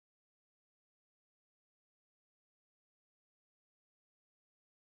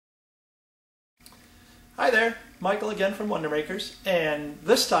Hi there, Michael again from Wonder Makers, and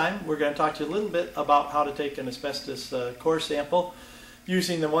this time we're going to talk to you a little bit about how to take an asbestos core sample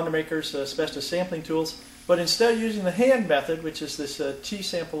using the Wonder Makers asbestos sampling tools. But instead of using the hand method, which is this T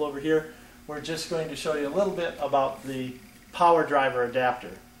sample over here, we're just going to show you a little bit about the power driver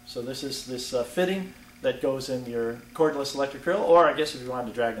adapter. So this is this fitting that goes in your cordless electric drill, or I guess if you wanted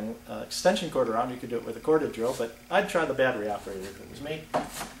to drag an extension cord around, you could do it with a corded drill, but I'd try the battery operated if it was me.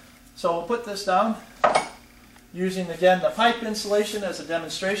 So we'll put this down using, again, the pipe insulation as a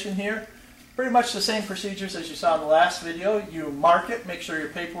demonstration here. Pretty much the same procedures as you saw in the last video. You mark it, make sure your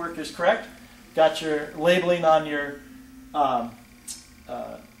paperwork is correct. Got your labeling on your vial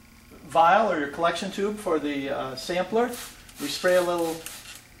or your collection tube for the sampler. We spray a little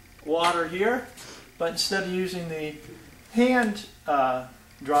water here, but instead of using the hand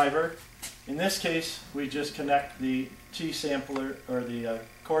driver, in this case we just connect the T sampler or the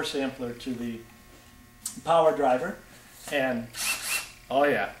core sampler to the power driver, and oh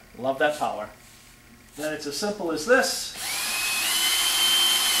yeah, love that power. Then it's as simple as this.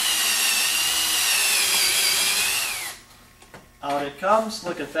 Out it comes.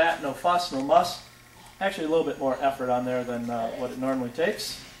 Look at that, no fuss, no muss. Actually a little bit more effort on there than what it normally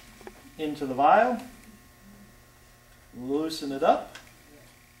takes. Into the vial, loosen it up,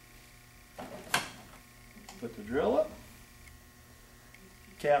 put the drill up,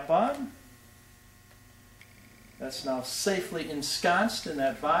 cap on. That's now safely ensconced in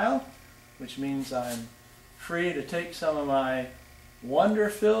that vial, which means I'm free to take some of my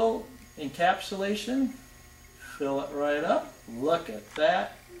Wonder Fill encapsulation, fill it right up. Look at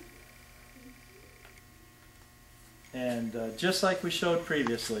that. And just like we showed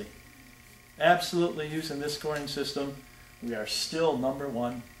previously, absolutely using this scoring system, we are still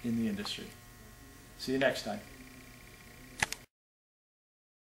 #1 in the industry. See you next time.